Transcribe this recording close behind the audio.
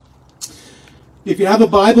If you have a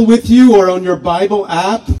Bible with you or on your Bible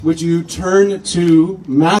app, would you turn to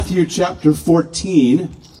Matthew chapter 14?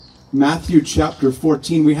 Matthew chapter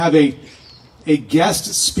 14. We have a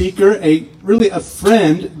guest speaker, really a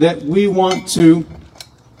friend that we want to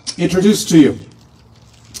introduce to you.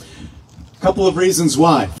 A couple of reasons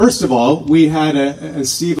why. First of all, we had,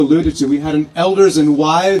 as Steve alluded to, we had an elders and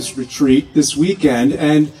wives retreat this weekend,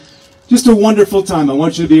 and just a wonderful time. I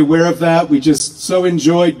want you to be aware of that. We just so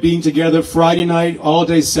enjoyed being together Friday night, all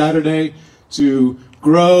day Saturday, to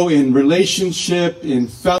grow in relationship, in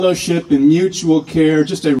fellowship, in mutual care.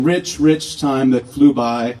 Just a rich, rich time that flew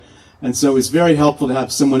by. And so it's very helpful to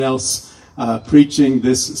have someone else preaching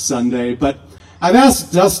this Sunday. But I've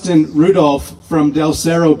asked Dustin Rudolph from Del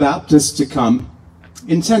Cerro Baptist to come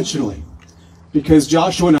intentionally, because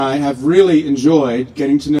Joshua and I have really enjoyed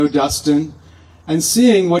getting to know Dustin and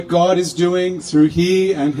seeing what God is doing through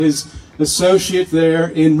he and his associate there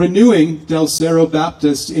in renewing Del Cerro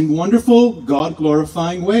Baptist in wonderful,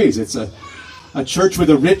 God-glorifying ways. It's a church with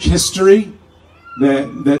a rich history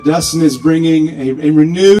that Dustin is bringing a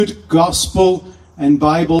renewed gospel and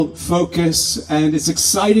Bible focus, and it's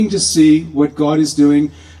exciting to see what God is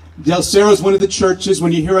doing. Del Cerro is one of the churches,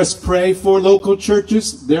 when you hear us pray for local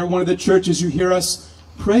churches, they're one of the churches you hear us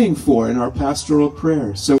praying for in our pastoral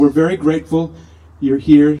prayer. So we're very grateful you're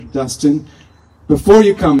here, Dustin. Before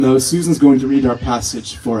you come, though, Susan's going to read our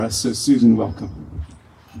passage for us. So, Susan, welcome.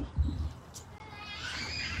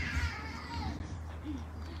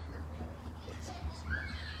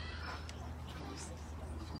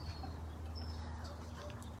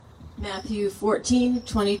 Matthew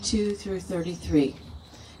 14:22 through 33.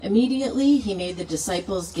 Immediately he made the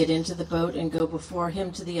disciples get into the boat and go before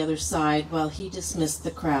him to the other side while he dismissed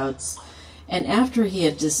the crowds. And after he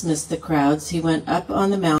had dismissed the crowds, he went up on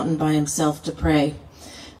the mountain by himself to pray.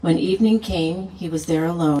 When evening came, he was there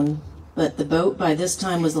alone, but the boat by this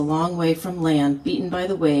time was a long way from land, beaten by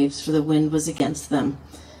the waves, for the wind was against them.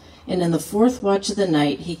 And in the fourth watch of the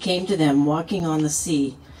night he came to them walking on the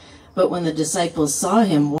sea. But when the disciples saw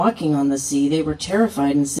him walking on the sea, they were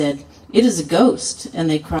terrified and said, "It is a ghost," and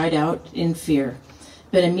they cried out in fear.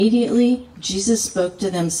 But immediately Jesus spoke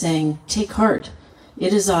to them, saying, "Take heart,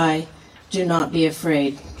 it is I. Do not be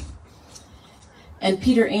afraid." And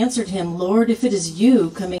Peter answered him, "Lord, if it is you,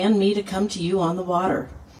 command me to come to you on the water."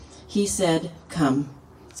 He said, "Come."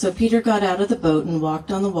 So Peter got out of the boat and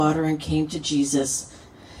walked on the water and came to Jesus.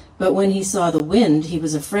 But when he saw the wind, he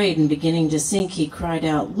was afraid, and beginning to sink, he cried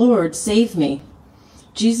out, "Lord, save me."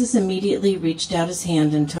 Jesus immediately reached out his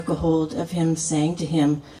hand and took a hold of him, saying to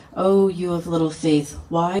him, "Oh, you of little faith,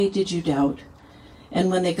 why did you doubt?" And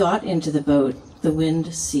when they got into the boat, the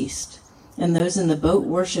wind ceased. And those in the boat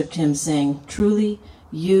worshipped him, saying, "Truly,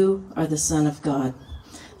 you are the Son of God."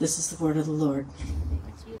 This is the word of the Lord.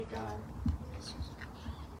 Thanks be to God.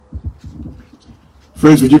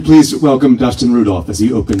 Friends, would you please welcome Dustin Rudolph as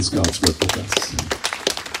he opens God's Word with us.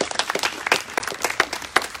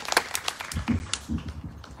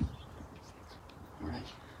 All right.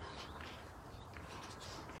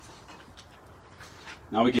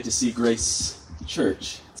 Now we get to see Grace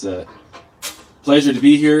Church. It's a pleasure to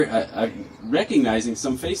be here. I'm recognizing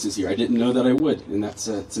some faces here. I didn't know that I would, and it's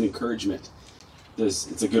an encouragement.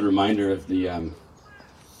 It's a good reminder of the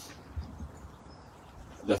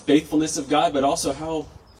faithfulness of God, but also how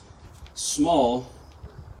small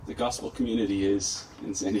the gospel community is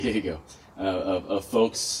in San Diego, of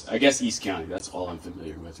folks, I guess East County, that's all I'm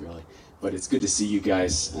familiar with, really. But it's good to see you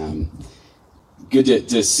guys. Good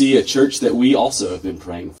to see a church that we also have been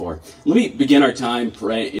praying for. Let me begin our time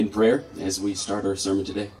in prayer as we start our sermon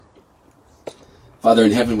today. Father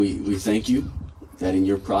in heaven, we thank you that in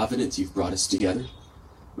your providence you've brought us together.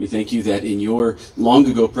 We thank you that in your long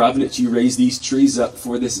ago providence you raised these trees up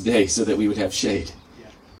for this day so that we would have shade.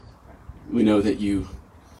 We know that you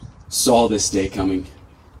saw this day coming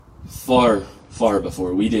far, far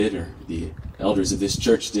before we did, or the elders of this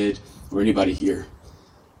church did, or anybody here.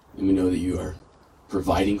 And we know that you are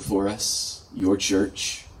providing for us, your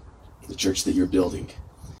church, the church that you're building.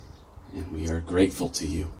 And we are grateful to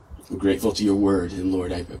you. We're grateful to your word. And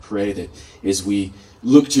Lord, I pray that as we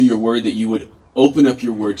look to your word, that you would open up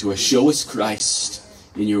your word to us. Show us Christ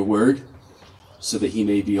in your word so that he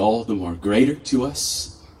may be all the more greater to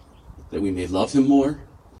us, that we may love him more,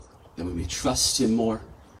 that we may trust him more,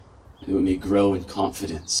 that we may grow in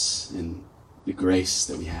confidence in the grace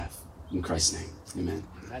that we have. In Christ's name, amen.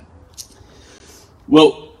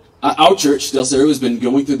 Well, our church, Del Cerro, has been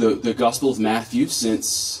going through the Gospel of Matthew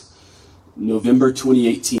since November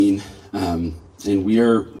 2018, and we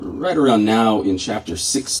are right around now in chapter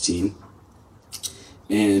 16.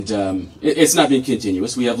 And it's not been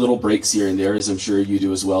continuous. We have little breaks here and there, as I'm sure you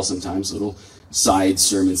do as well sometimes, little side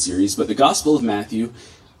sermon series. But the Gospel of Matthew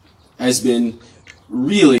has been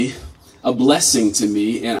really a blessing to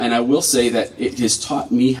me, and I will say that it has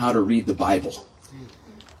taught me how to read the Bible.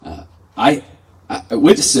 I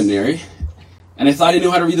went to seminary, and I thought I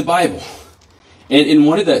knew how to read the Bible. And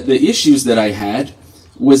one of the issues that I had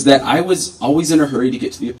was that I was always in a hurry to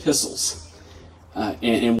get to the epistles.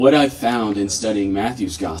 And what I've found in studying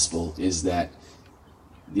Matthew's Gospel is that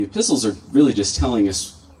the epistles are really just telling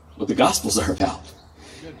us what the Gospels are about.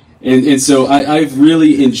 And so I've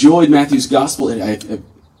really enjoyed Matthew's Gospel, and I've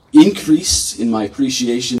increased in my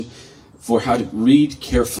appreciation for how to read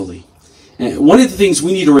carefully. And one of the things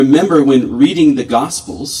we need to remember when reading the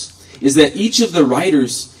Gospels is that each of the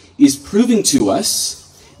writers is proving to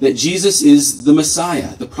us that Jesus is the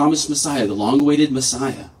Messiah, the promised Messiah, the long-awaited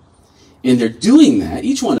Messiah. And they're doing that,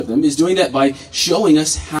 each one of them is doing that by showing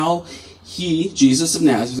us how he, Jesus of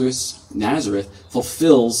Nazareth,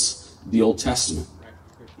 fulfills the Old Testament.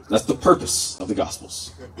 That's the purpose of the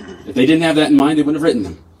Gospels. If they didn't have that in mind, they wouldn't have written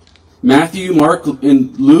them. Matthew, Mark,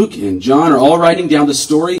 and Luke, and John are all writing down the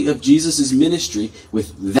story of Jesus' ministry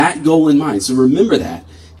with that goal in mind. So remember that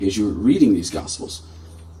as you're reading these Gospels.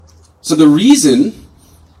 So the reason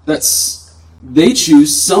they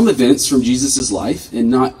choose some events from Jesus' life and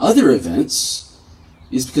not other events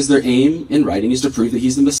is because their aim in writing is to prove that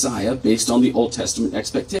he's the Messiah based on the Old Testament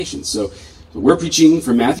expectations. So we're preaching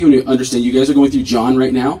from Matthew, and you understand you guys are going through John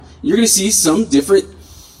right now. You're going to see some different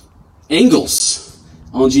angles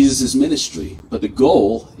on Jesus' ministry, but the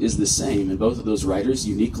goal is the same. And both of those writers,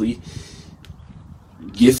 uniquely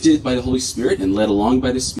gifted by the Holy Spirit and led along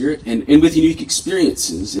by the Spirit, and with unique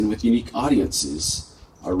experiences and with unique audiences,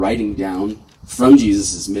 are writing down from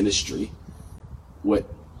Jesus' ministry what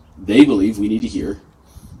they believe we need to hear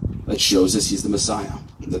that shows us he's the Messiah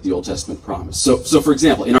that the Old Testament promised. So for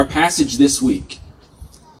example, in our passage this week,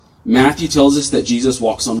 Matthew tells us that Jesus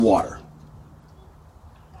walks on water.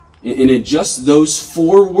 And in just those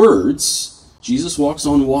 4 words, Jesus walks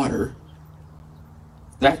on water,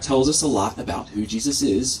 that tells us a lot about who Jesus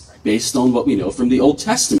is based on what we know from the Old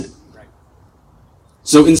Testament.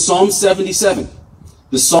 So in Psalm 77,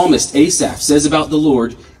 the psalmist Asaph says about the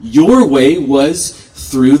Lord, "Your way was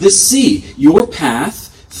through the sea, your path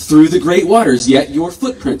through the great waters, yet your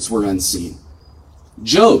footprints were unseen."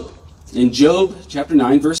 Job, in Job chapter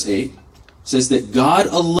 9, verse 8, says that God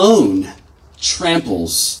alone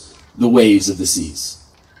tramples the waves of the seas.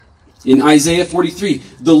 In Isaiah 43,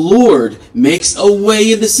 the Lord makes a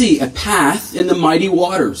way in the sea, a path in the mighty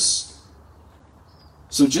waters.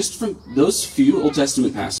 So just from those few Old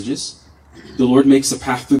Testament passages, the Lord makes a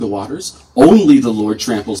path through the waters. Only the Lord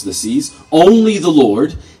tramples the seas. Only the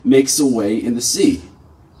Lord makes a way in the sea.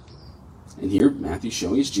 And here, Matthew's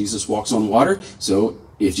showing us Jesus walks on water. So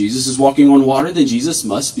if Jesus is walking on water, then Jesus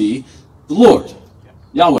must be the Lord,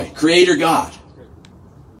 Yahweh, Creator God.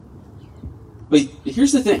 But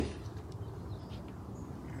here's the thing.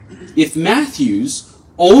 If Matthew's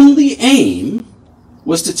only aim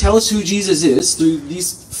was to tell us who Jesus is through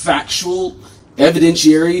these factual,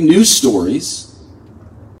 evidentiary news stories,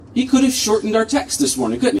 he could have shortened our text this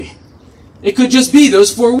morning, couldn't he? It could just be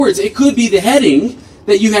those 4 words. It could be the heading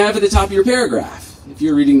that you have at the top of your paragraph, if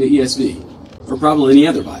you're reading the ESV, or probably any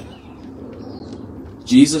other Bible.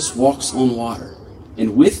 Jesus walks on water.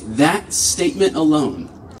 And with that statement alone,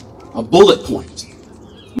 a bullet point,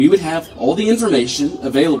 we would have all the information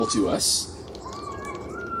available to us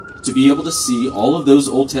to be able to see all of those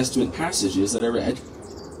Old Testament passages that I read.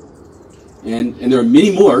 And there are many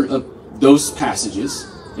more of those passages,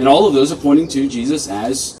 and all of those are pointing to Jesus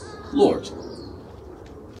as Lord.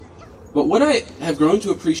 But what I have grown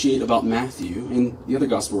to appreciate about Matthew, and the other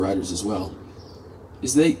gospel writers as well,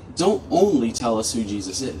 is they don't only tell us who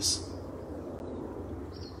Jesus is.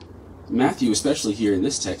 Matthew, especially here in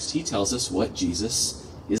this text, he tells us what Jesus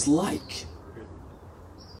is like.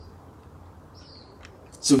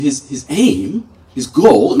 So his aim, his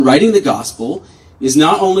goal in writing the gospel is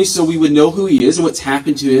not only so we would know who he is and what's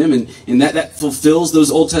happened to him, and that fulfills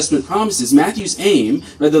those Old Testament promises. Matthew's aim,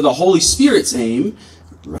 rather the Holy Spirit's aim,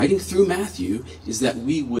 writing through Matthew, is that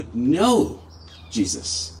we would know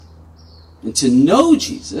Jesus. And to know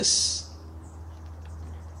Jesus,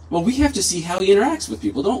 well, we have to see how he interacts with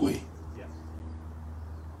people, don't we?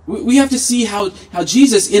 We have to see how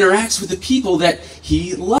Jesus interacts with the people that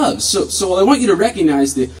he loves. So I want you to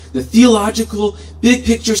recognize the theological, big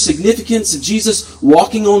picture significance of Jesus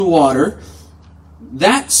walking on water.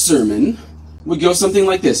 That sermon would go something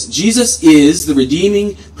like this. Jesus is the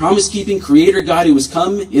redeeming, promise-keeping Creator God who has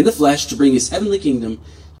come in the flesh to bring his heavenly kingdom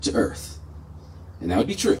to earth. And that would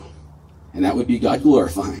be true. And that would be God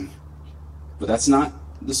glorifying. But that's not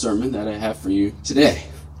the sermon that I have for you today.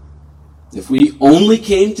 If we only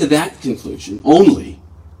came to that conclusion, only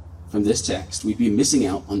from this text, we'd be missing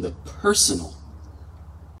out on the personal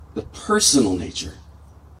nature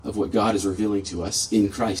of what God is revealing to us in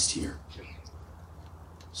Christ here.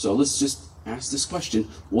 So let's just ask this question.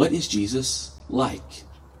 What is Jesus like?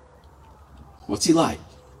 What's he like?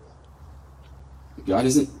 God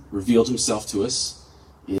hasn't revealed himself to us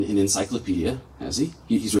in an encyclopedia, has he?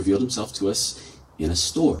 He's revealed himself to us in a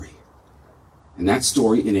story. And that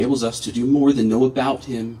story enables us to do more than know about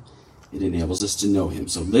him. It enables us to know him.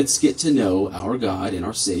 So let's get to know our God and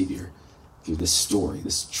our Savior through this story,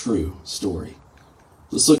 this true story.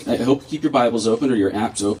 Let's look. I hope you keep your Bibles open or your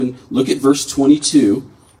apps open. Look at verse 22.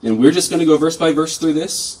 And we're just going to go verse by verse through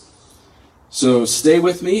this. So stay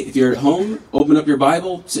with me. If you're at home, open up your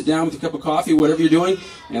Bible, sit down with a cup of coffee, whatever you're doing,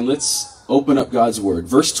 and let's open up God's Word.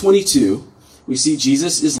 Verse 22, we see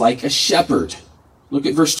Jesus is like a shepherd. Look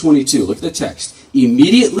at verse 22. Look at the text.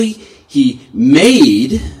 Immediately he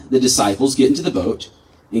made the disciples get into the boat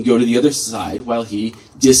and go to the other side while he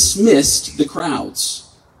dismissed the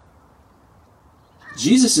crowds.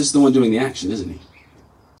 Jesus is the one doing the action, isn't he?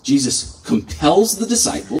 Jesus compels the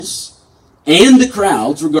disciples and the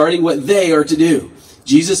crowds regarding what they are to do.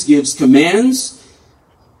 Jesus gives commands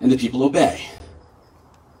and the people obey.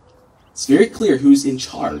 It's very clear who's in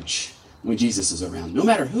charge when Jesus is around, no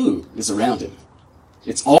matter who is around him.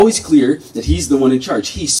 It's always clear that he's the one in charge.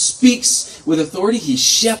 He speaks with authority. He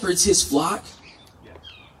shepherds his flock.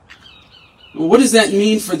 Well, what does that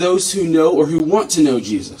mean for those who know or who want to know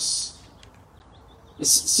Jesus? It's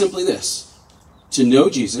simply this. To know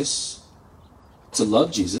Jesus, to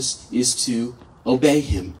love Jesus, is to obey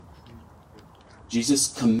him.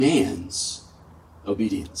 Jesus commands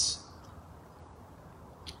obedience.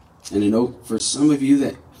 And I know for some of you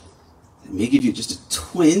that may give you just a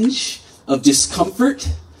twinge of discomfort,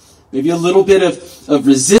 maybe a little bit of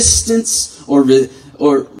resistance or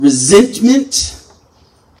resentment.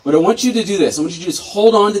 But I want you to do this. I want you to just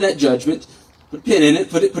hold on to that judgment, put a pin in it,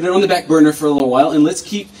 put it on the back burner for a little while, and let's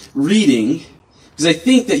keep reading. Because I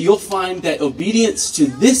think that you'll find that obedience to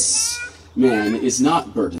this man is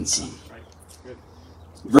not burdensome.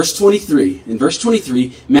 Verse 23. In verse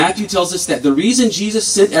 23, Matthew tells us that the reason Jesus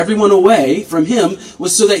sent everyone away from him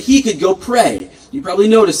was so that he could go pray. You probably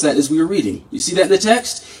noticed that as we were reading. You see that in the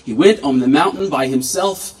text? He went on the mountain by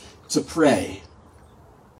himself to pray.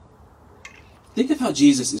 Think of how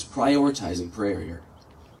Jesus is prioritizing prayer here.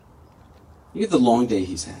 Think of the long day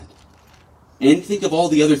he's had. And think of all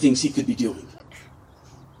the other things he could be doing.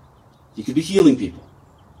 He could be healing people.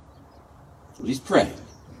 But he's praying.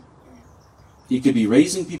 He could be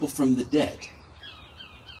raising people from the dead.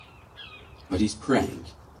 But he's praying.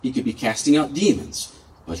 He could be casting out demons.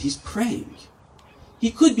 But he's praying.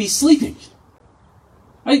 He could be sleeping.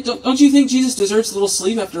 Don't you think Jesus deserves a little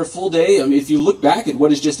sleep after a full day? I mean, if you look back at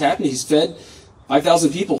what has just happened, he's fed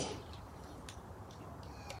 5,000 people.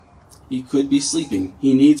 He could be sleeping.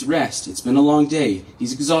 He needs rest. It's been a long day.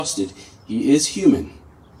 He's exhausted. He is human.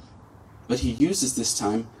 But he uses this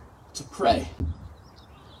time to pray.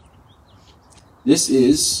 This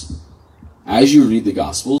is, as you read the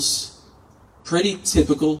Gospels, pretty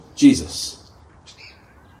typical Jesus.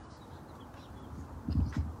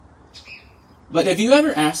 But have you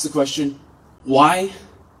ever asked the question, why?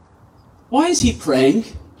 Why is he praying?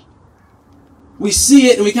 We see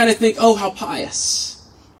it and we kind of think, oh, how pious.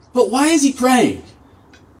 But why is he praying?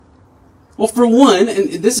 Well, for one,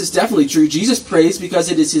 and this is definitely true, Jesus prays because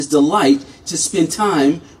it is his delight to spend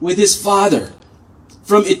time with his Father.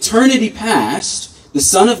 From eternity past, the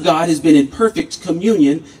Son of God has been in perfect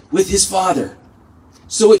communion with his Father.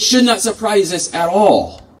 So it should not surprise us at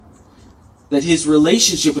all that his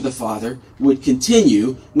relationship with the Father would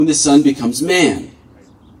continue when the Son becomes man.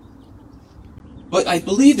 But I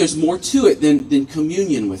believe there's more to it than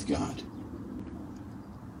communion with God.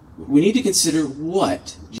 We need to consider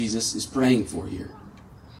what Jesus is praying for here.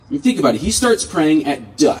 I mean, think about it. He starts praying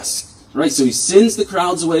at dusk, right? So he sends the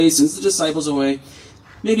crowds away, sends the disciples away.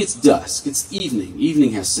 Maybe it's dusk. It's evening.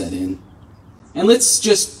 Evening has set in. And let's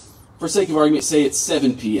just, for sake of argument, say it's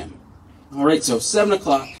 7 p.m. All right, so 7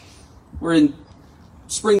 o'clock. We're in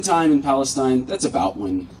springtime in Palestine. That's about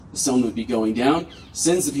when the sun would be going down.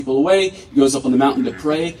 Sends the people away, goes up on the mountain to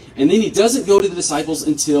pray, and then he doesn't go to the disciples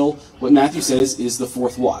until what Matthew says is the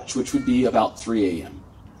fourth watch, which would be about 3 a.m.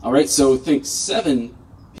 All right, so think 7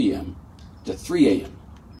 p.m. to 3 a.m.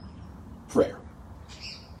 prayer.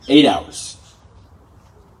 8 hours.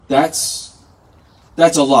 That's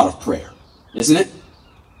a lot of prayer, isn't it?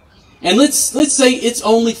 And let's say it's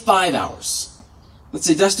only 5 hours. Let's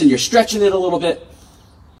say, Dustin, you're stretching it a little bit.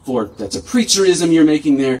 That's a preacherism you're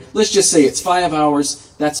making there. Let's just say it's 5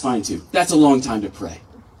 hours. That's fine too. That's a long time to pray.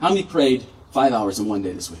 How many prayed 5 hours in one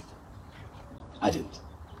day this week? I didn't.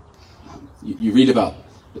 You read about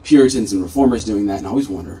the Puritans and Reformers doing that, and I always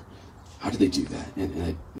wonder, how do they do that? And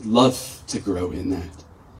I'd love to grow in that.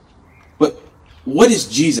 But what is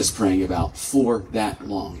Jesus praying about for that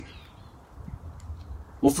long?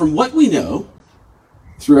 Well, from what we know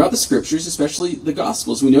throughout the Scriptures, especially the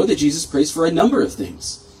Gospels, we know that Jesus prays for a number of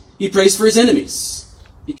things. He prays for his enemies.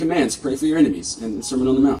 He commands, pray for your enemies in the Sermon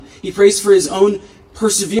on the Mount. He prays for his own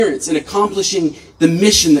perseverance in accomplishing the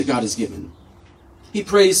mission that God has given. He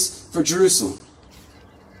prays for Jerusalem.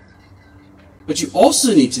 But you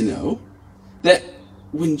also need to know that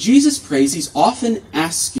when Jesus prays, he's often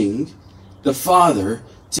asking the Father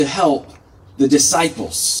to help the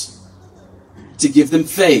disciples, to give them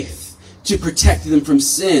faith, to protect them from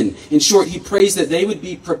sin. In short, he prays that they would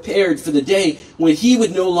be prepared for the day when he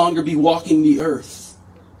would no longer be walking the earth.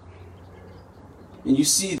 And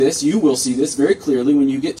you will see this very clearly when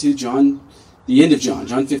you get to John, the end of John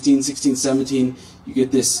 15, 16, 17. You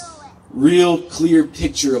get this real clear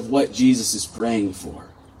picture of what Jesus is praying for.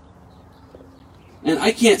 And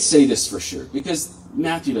I can't say this for sure because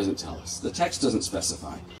Matthew doesn't tell us. The text doesn't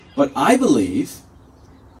specify. But I believe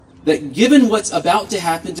that given what's about to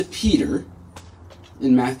happen to Peter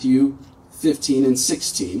in Matthew 15 and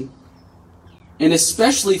 16, and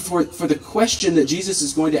especially for the question that Jesus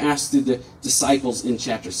is going to ask through the disciples in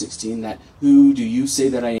chapter 16, that "who do you say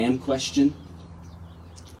that I am" question,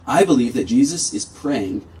 I believe that Jesus is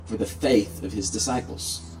praying for the faith of his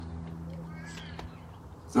disciples.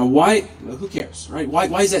 Now why? Well, who cares, right?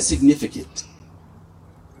 Why is that significant?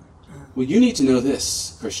 Well, you need to know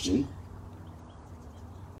this, Christian.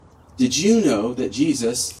 Did you know that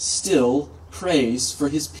Jesus still prays for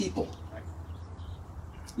his people?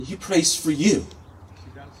 He prays for you.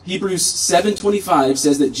 Hebrews 7:25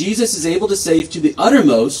 says that Jesus is able to save to the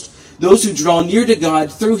uttermost those who draw near to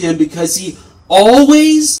God through him because he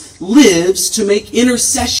always lives to make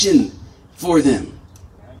intercession for them.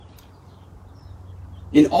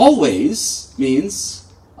 And always means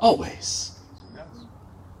always.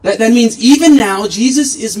 That means even now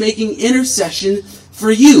Jesus is making intercession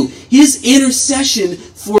for you. His intercession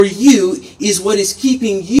for you is what is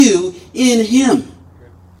keeping you in him.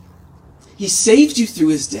 He saved you through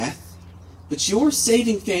his death, but your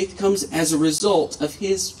saving faith comes as a result of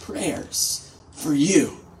his prayers for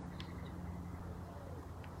you.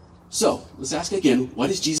 So, let's ask again, what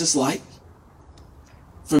is Jesus like?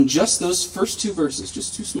 From just those first two verses,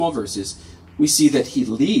 just two small verses, we see that he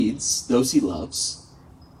leads those he loves,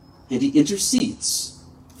 and he intercedes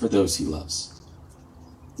for those he loves.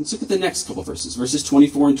 Let's look at the next couple verses, verses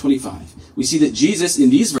 24 and 25. We see that Jesus, in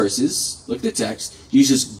these verses, look at the text,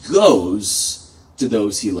 Jesus goes to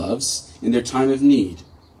those he loves in their time of need.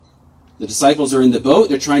 The disciples are in the boat.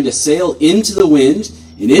 They're trying to sail into the wind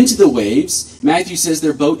and into the waves. Matthew says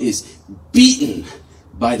their boat is beaten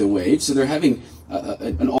by the waves, so they're having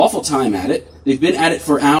an awful time at it. They've been at it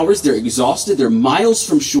for hours. They're exhausted. They're miles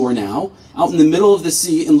from shore now, out in the middle of the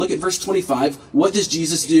sea. And look at verse 25. What does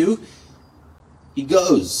Jesus do? He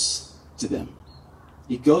goes to them.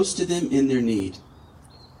 He goes to them in their need.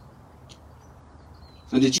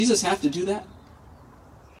 Now, did Jesus have to do that?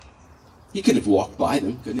 He could have walked by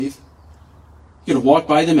them, couldn't he? He could have walked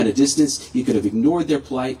by them at a distance. He could have ignored their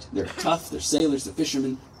plight. They're tough. They're sailors. They're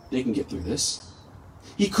fishermen. They can get through this.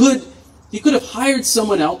 He could have hired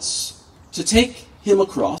someone else to take him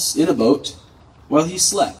across in a boat while he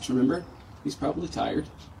slept. Remember? He's probably tired.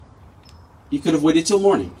 He could have waited till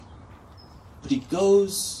morning. But he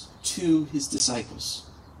goes to his disciples.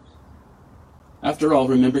 After all,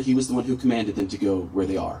 remember, he was the one who commanded them to go where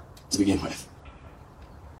they are to begin with.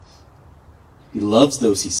 He loves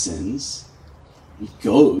those he sends. He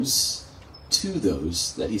goes to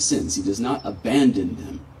those that he sends. He does not abandon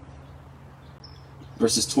them.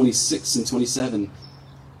 Verses 26 and 27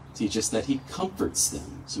 teach us that he comforts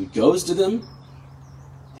them. So he goes to them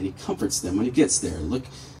and he comforts them when he gets there.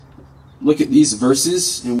 Look at these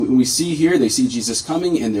verses, and we see here, they see Jesus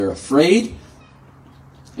coming, and they're afraid.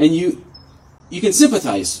 And you can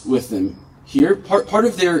sympathize with them here. Part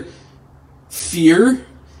of their fear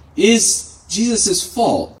is Jesus'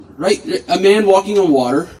 fault, right? A man walking on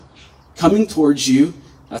water, coming towards you,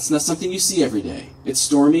 that's not something you see every day. It's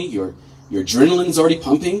stormy, your adrenaline's already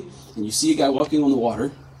pumping, and you see a guy walking on the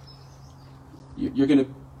water, you're going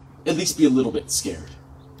to at least be a little bit scared.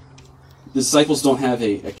 The disciples don't have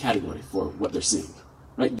a category for what they're seeing.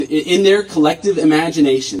 Right? In their collective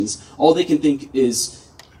imaginations, all they can think is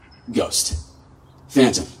ghost,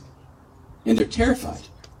 phantom. and they're terrified.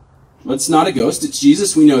 But it's not a ghost, it's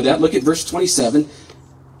Jesus, we know that. Look at verse 27,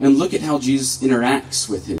 and look at how Jesus interacts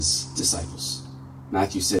with his disciples.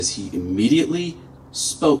 Matthew says he immediately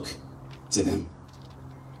spoke to them.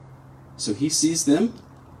 So he sees them,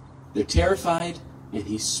 they're terrified, and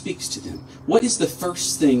he speaks to them. What is the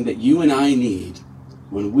first thing that you and I need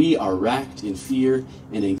when we are racked in fear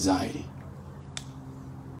and anxiety?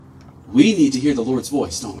 We need to hear the Lord's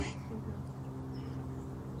voice, don't we?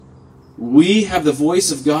 We have the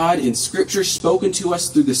voice of God in Scripture spoken to us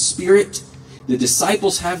through the Spirit. The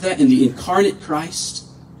disciples have that in the incarnate Christ.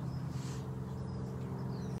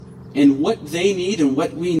 And what they need and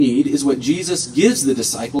what we need is what Jesus gives the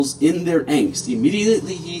disciples in their angst.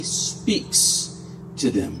 Immediately he speaks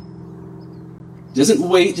to them. Doesn't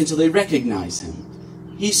wait until they recognize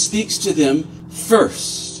him. He speaks to them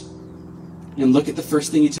first. And look at the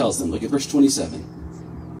first thing he tells them. Look at verse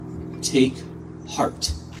 27. Take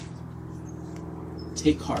heart.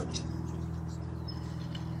 Take heart.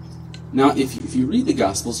 Now, if you read the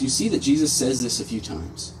Gospels, you see that Jesus says this a few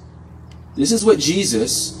times. This is what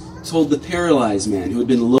Jesus told the paralyzed man who had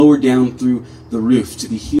been lowered down through the roof to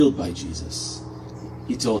be healed by Jesus.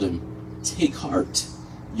 He told him, take heart.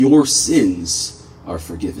 Your sins are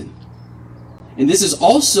forgiven. And this is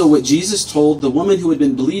also what Jesus told the woman who had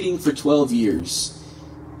been bleeding for 12 years.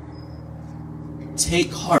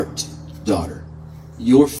 Take heart, daughter.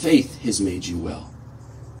 Your faith has made you well.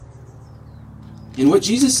 And what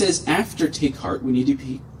Jesus says after take heart, we need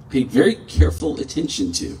to pay very careful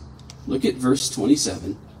attention to. Look at verse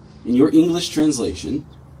 27. In your English translation,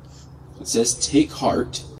 it says, take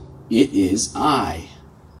heart, it is I.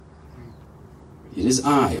 It is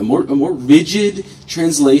I. A more rigid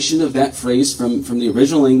translation of that phrase from the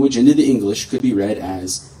original language into the English could be read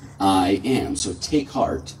as, I am. So take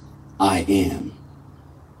heart, I am.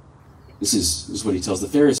 This is what he tells the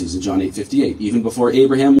Pharisees in John 8:58. Even before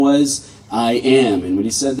Abraham was, I am. And when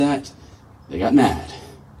he said that, they got mad.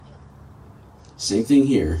 Same thing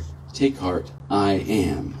here. Take heart, I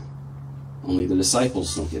am. Only the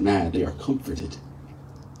disciples don't get mad. They are comforted.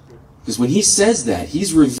 Because when he says that,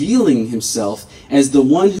 he's revealing himself as the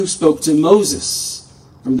one who spoke to Moses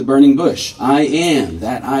from the burning bush. I am,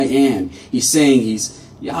 that I am. He's saying he's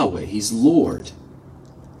Yahweh, he's Lord.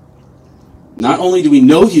 Not only do we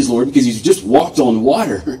know he's Lord because he's just walked on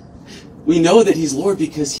water, we know that he's Lord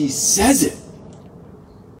because he says it.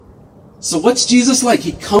 So what's Jesus like?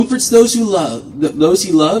 He comforts those he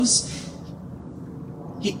loves.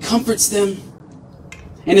 He comforts them.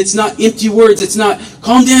 And it's not empty words. It's not,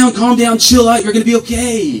 calm down, chill out, you're going to be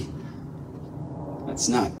okay. That's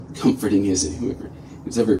not comforting, is it?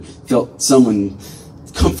 Who's ever felt someone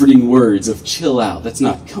comforting words of chill out? That's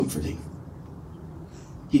not comforting.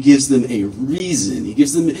 He gives them a reason. He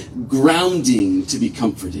gives them grounding to be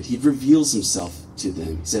comforted. He reveals himself to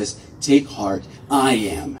them. He says, take heart, I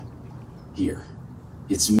am here.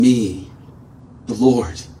 It's me, the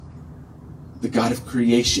Lord, the God of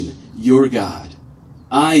creation, your God.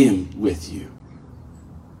 I am with you.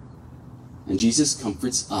 And Jesus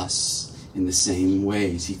comforts us in the same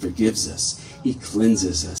ways. He forgives us. He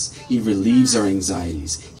cleanses us. He relieves our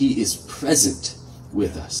anxieties. He is present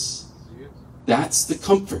with us. That's the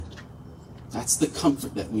comfort. That's the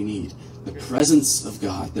comfort that we need. The presence of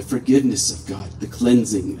God, the forgiveness of God, the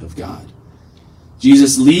cleansing of God.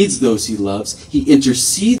 Jesus leads those he loves. He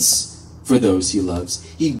intercedes for those he loves.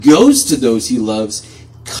 He goes to those he loves,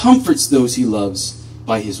 comforts those he loves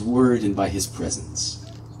by his word and by his presence.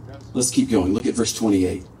 Let's keep going. Look at verse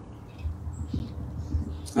 28.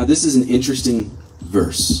 Now this is an interesting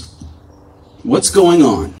verse. What's going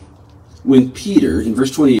on when Peter, in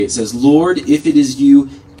verse 28, says, Lord, if it is you,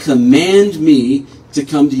 command me to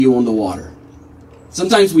come to you on the water.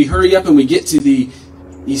 Sometimes we hurry up and we get to the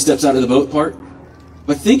he steps out of the boat part.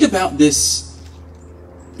 But think about this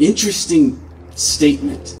interesting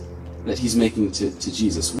statement that he's making to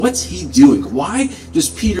Jesus. What's he doing? Why does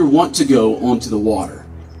Peter want to go onto the water?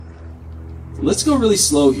 Let's go really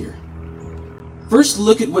slow here. First,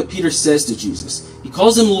 look at what Peter says to Jesus. He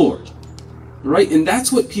calls him Lord. Right? And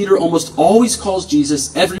that's what Peter almost always calls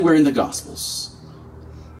Jesus everywhere in the Gospels.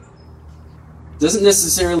 Doesn't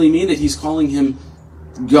necessarily mean that he's calling him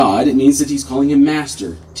God. It means that he's calling him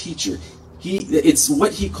master, teacher. It's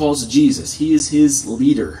what he calls Jesus. He is his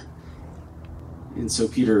leader. And so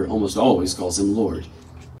Peter almost always calls him Lord.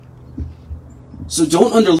 So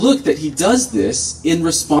don't underlook that he does this in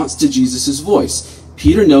response to Jesus' voice.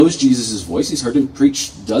 Peter knows Jesus' voice. He's heard him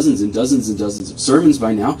preach dozens and dozens and dozens of sermons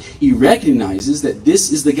by now. He recognizes that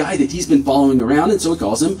this is the guy that he's been following around, and so he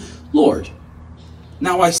calls him Lord.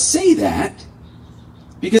 Now I say that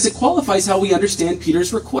because it qualifies how we understand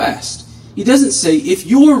Peter's request. He doesn't say, if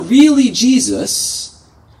you're really Jesus,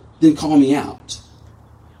 then call me out,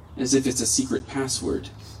 as if it's a secret password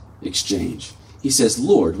exchange. He says,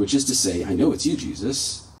 Lord, which is to say, I know it's you,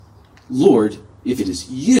 Jesus. Lord, if it is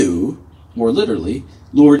you, more literally,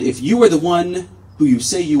 Lord, if you are the one who you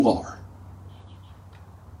say you are.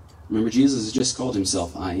 Remember, Jesus has just called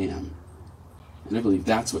himself I am. And I believe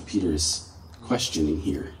that's what Peter is questioning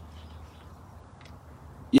here.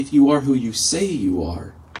 If you are who you say you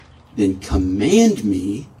are, then command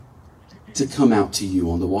me to come out to you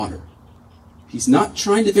on the water. He's not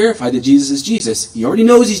trying to verify that Jesus is Jesus. He already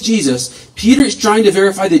knows he's Jesus. Peter is trying to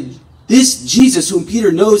verify that this Jesus, whom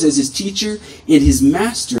Peter knows as his teacher and his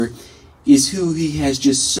master, is who he has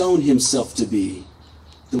just shown himself to be,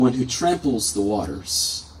 the one who tramples the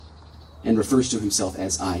waters and refers to himself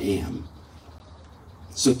as I am.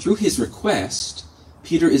 So through his request,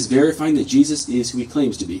 Peter is verifying that Jesus is who he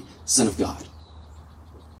claims to be, Son of God.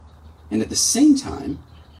 And at the same time,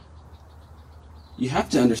 you have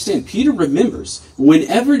to understand, Peter remembers,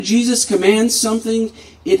 whenever Jesus commands something,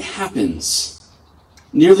 it happens.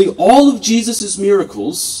 Nearly all of Jesus'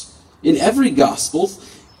 miracles in every gospel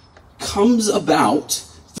comes about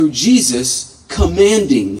through Jesus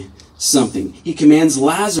commanding something. He commands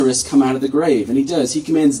Lazarus come out of the grave, and he does. He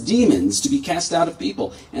commands demons to be cast out of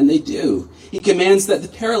people, and they do. He commands that the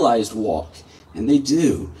paralyzed walk, and they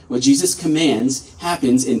do. What Jesus commands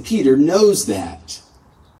happens, and Peter knows that.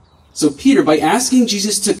 So Peter, by asking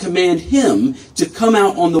Jesus to command him to come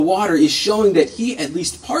out on the water, is showing that he at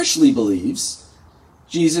least partially believes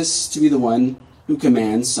Jesus to be the one who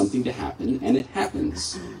commands something to happen, and it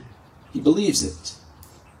happens. He believes it.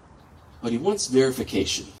 But he wants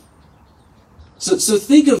verification. So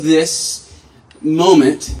think of this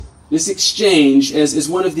moment, this exchange, as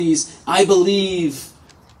one of these I believe,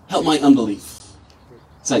 help my unbelief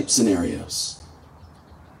type scenarios.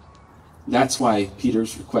 That's why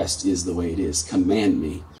Peter's request is the way it is. Command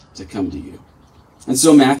me to come to you. And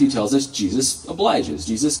so Matthew tells us Jesus obliges.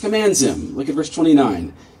 Jesus commands him. Look at verse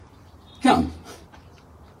 29. Come.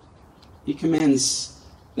 He commands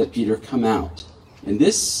that Peter come out. And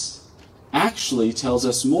this actually tells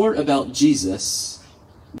us more about Jesus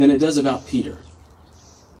than it does about Peter.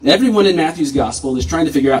 Everyone in Matthew's gospel is trying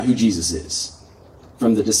to figure out who Jesus is.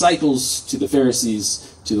 From the disciples to the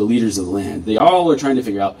Pharisees to the leaders of the land. They all are trying to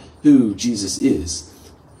figure out who Jesus is.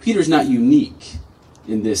 Peter's not unique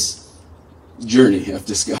in this journey of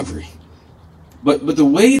discovery. But the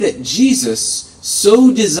way that Jesus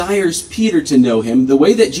so desires Peter to know him, the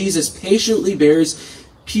way that Jesus patiently bears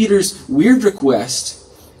Peter's weird request,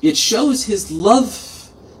 it shows his love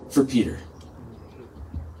for Peter.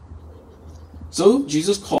 So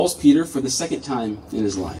Jesus calls Peter for the second time in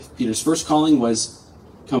his life. Peter's first calling was,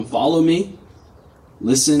 come follow me,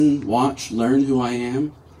 listen, watch, learn who I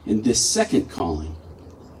am. And this second calling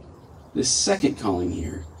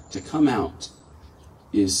here, to come out,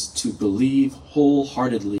 is to believe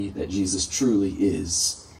wholeheartedly that Jesus truly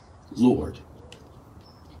is Lord.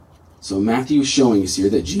 So Matthew is showing us here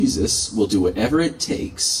that Jesus will do whatever it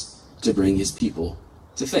takes to bring his people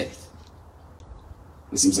to faith.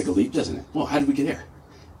 It seems like a leap, doesn't it? Well, how did we get there?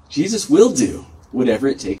 Jesus will do whatever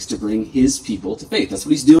it takes to bring his people to faith. That's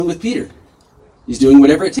what he's doing with Peter. He's doing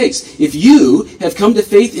whatever it takes. If you have come to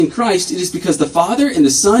faith in Christ, it is because the Father and the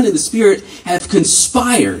Son and the Spirit have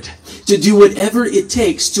conspired to do whatever it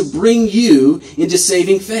takes to bring you into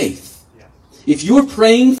saving faith. If you're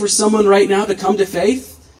praying for someone right now to come to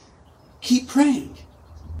faith, keep praying.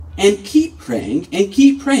 And keep praying and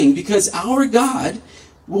keep praying, because our God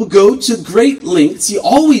will go to great lengths. He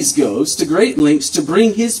always goes to great lengths to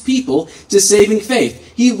bring his people to saving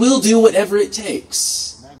faith. He will do whatever it takes.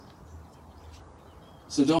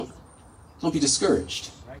 So don't be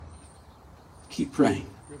discouraged. Keep praying.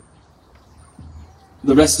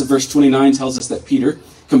 The rest of verse 29 tells us that Peter,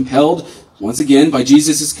 compelled once again by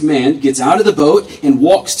Jesus' command, gets out of the boat and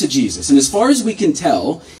walks to Jesus. And as far as we can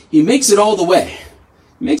tell, he makes it all the way.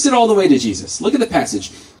 He makes it all the way to Jesus. Look at the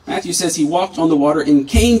passage. Matthew says he walked on the water and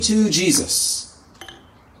came to Jesus.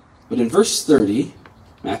 But in verse 30,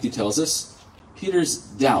 Matthew tells us Peter's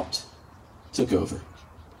doubt took over.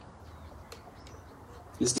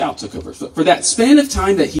 His doubt took over. For that span of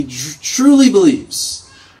time that he truly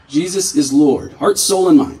believes Jesus is Lord, heart, soul,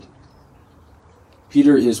 and mind,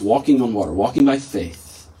 Peter is walking on water, walking by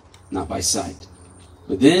faith, not by sight.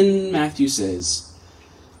 But then Matthew says,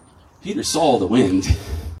 Peter saw the wind.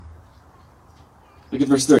 Look at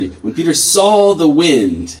verse 30. When Peter saw the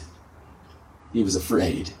wind, he was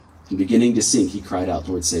afraid. And beginning to sink, he cried out,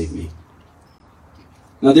 Lord, save me.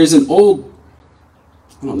 Now there's an old,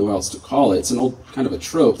 I don't know what else to call it. It's an old kind of a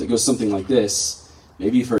trope that goes something like this.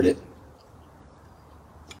 Maybe you've heard it.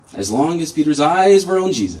 As long as Peter's eyes were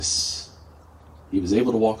on Jesus, he was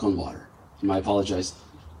able to walk on water. And I apologize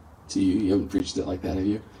to you. You haven't preached it like that, have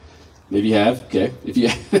you? Maybe you have. Okay. If you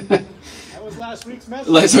That was last week's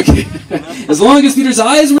message. That's okay. As long as Peter's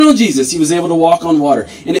eyes were on Jesus, he was able to walk on water.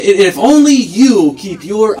 And if only you keep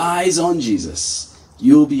your eyes on Jesus,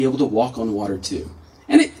 you'll be able to walk on water too.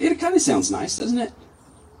 And it kind of sounds nice, doesn't it?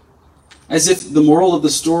 As if the moral of the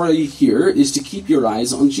story here is to keep your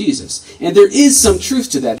eyes on Jesus. And there is some truth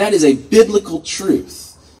to that. That is a biblical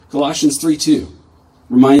truth. Colossians 3:2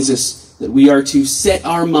 reminds us that we are to set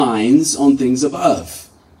our minds on things above,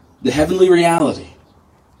 the heavenly reality,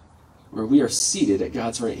 where we are seated at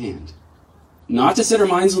God's right hand. Not to set our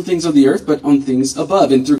minds on things of the earth, but on things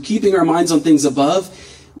above. And through keeping our minds on things above,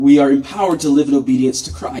 we are empowered to live in obedience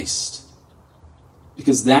to Christ.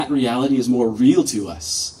 Because that reality is more real to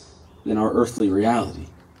us than our earthly reality.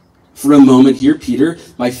 For a moment here, Peter,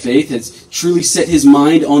 by faith, has truly set his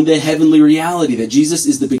mind on the heavenly reality, that Jesus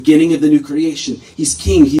is the beginning of the new creation. He's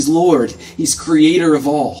King, He's Lord, He's Creator of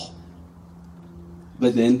all.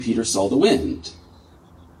 But then Peter saw the wind.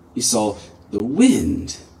 He saw the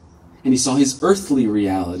wind, and he saw his earthly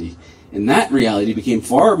reality. And that reality became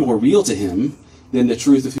far more real to him than the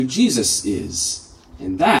truth of who Jesus is.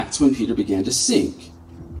 And that's when Peter began to sink.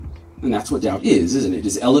 And that's what doubt is, isn't it? It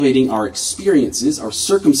is elevating our experiences, our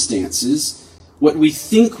circumstances, what we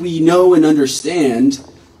think we know and understand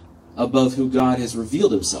above who God has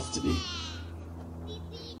revealed himself to be.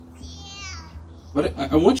 But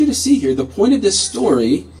I want you to see here, the point of this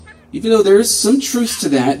story, even though there is some truth to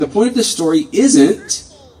that, the point of this story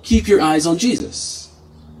isn't keep your eyes on Jesus.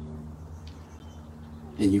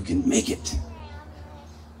 And you can make it.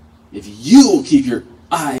 If you'll keep your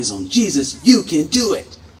eyes on Jesus, you can do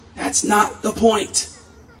it. That's not the point.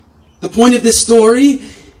 The point of this story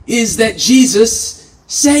is that Jesus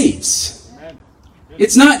saves.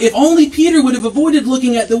 It's not, if only Peter would have avoided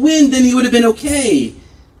looking at the wind, then he would have been okay.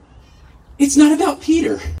 It's not about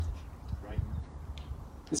Peter.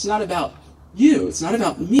 It's not about you. It's not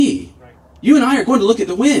about me. You and I are going to look at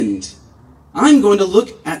the wind. I'm going to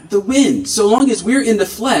look at the wind. So long as we're in the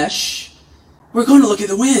flesh, we're going to look at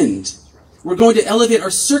the wind. We're going to elevate our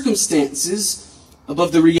circumstances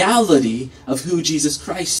above the reality of who Jesus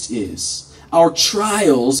Christ is. Our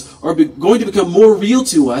trials are going to become more real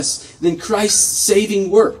to us than Christ's saving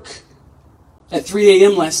work. At 3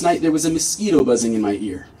 a.m. last night, there was a mosquito buzzing in my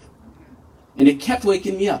ear. And it kept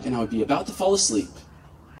waking me up, and I would be about to fall asleep.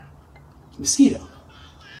 Mosquito.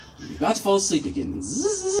 I'd be about to fall asleep again.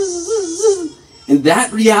 And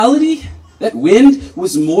that reality, that wind,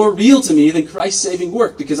 was more real to me than Christ's saving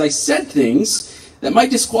work, because I said things that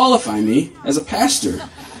might disqualify me as a pastor.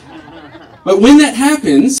 But when that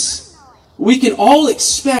happens, we can all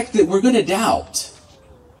expect that we're going to doubt.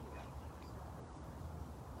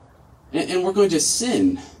 And we're going to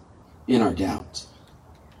sin in our doubt.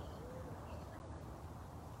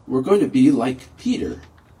 We're going to be like Peter,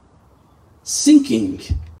 sinking.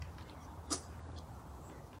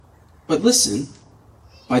 But listen,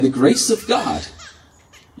 by the grace of God,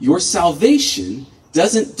 your salvation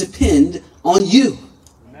doesn't depend on you.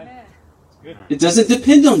 It doesn't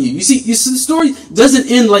depend on you. You see, the story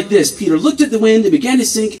doesn't end like this. Peter looked at the wind and began to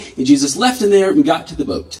sink, and Jesus left him there and got to the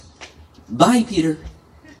boat. Bye, Peter.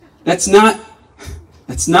 That's not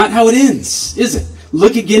how it ends, is it?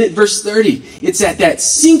 Look again at verse 30. It's at that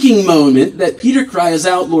sinking moment that Peter cries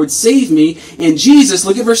out, Lord, save me. And Jesus,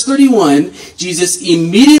 look at verse 31, Jesus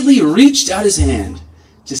immediately reached out his hand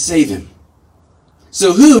to save him.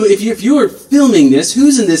 So if you are filming this,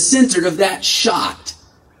 who's in the center of that shot?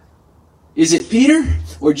 Is it Peter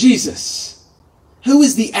or Jesus? Who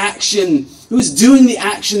is the action? Who's doing the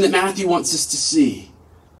action that Matthew wants us to see?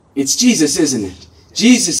 It's Jesus, isn't it?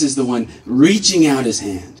 Jesus is the one reaching out his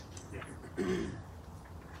hand.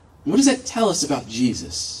 What does that tell us about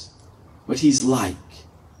Jesus? What he's like?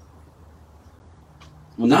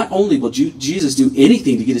 Well, not only will Jesus do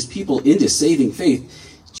anything to get his people into saving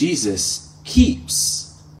faith, Jesus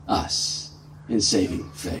keeps us in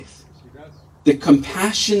saving faith. The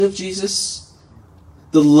compassion of Jesus,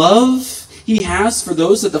 the love he has for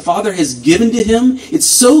those that the Father has given to him, it's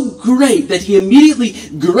so great that he immediately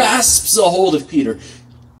grasps a hold of Peter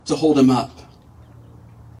to hold him up.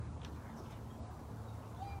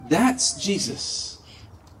 That's Jesus.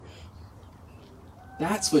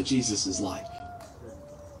 That's what Jesus is like.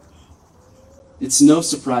 It's no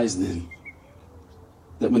surprise then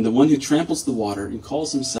that when the one who tramples the water and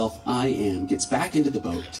calls himself I Am gets back into the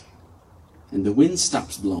boat and the wind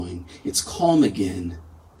stops blowing, it's calm again.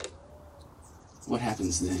 What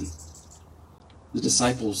happens then? The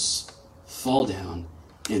disciples fall down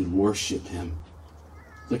and worship him.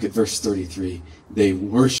 Look at verse 33. They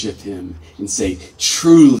worship him and say,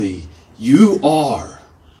 truly, you are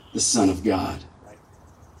the Son of God.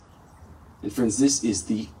 And friends, this is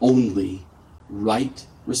the only right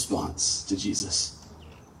response to Jesus.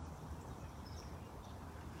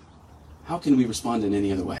 How can we respond in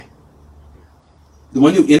any other way? The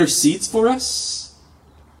one who intercedes for us,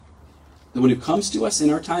 the one who comes to us in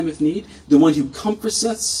our time of need, the one who comforts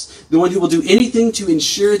us, the one who will do anything to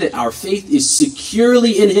ensure that our faith is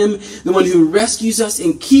securely in him, the one who rescues us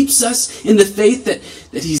and keeps us in the faith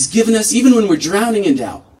that he's given us even when we're drowning in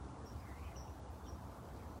doubt.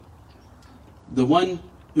 The one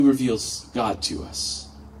who reveals God to us.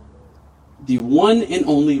 The one and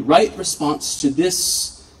only right response to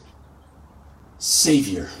this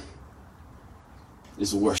Savior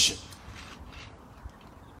is worship.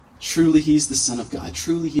 Truly, he's the Son of God.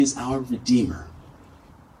 Truly, he is our Redeemer,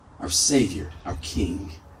 our Savior, our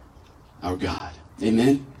King, our God.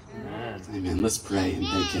 Amen? Amen. Amen. Let's pray and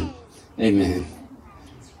thank him. Amen.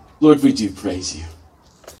 Lord, we do praise you.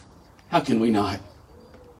 How can we not?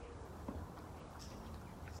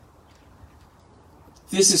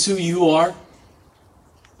 If this is who you are,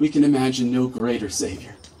 we can imagine no greater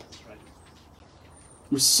Savior.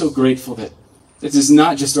 We're so grateful that this is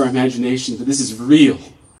not just our imagination, but this is real.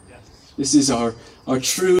 This is our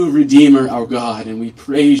true Redeemer, our God, and we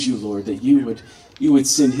praise you, Lord, that you would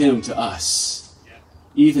send him to us,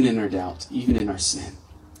 even in our doubt, even in our sin.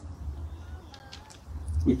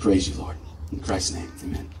 We praise you, Lord. In Christ's name,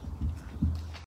 amen.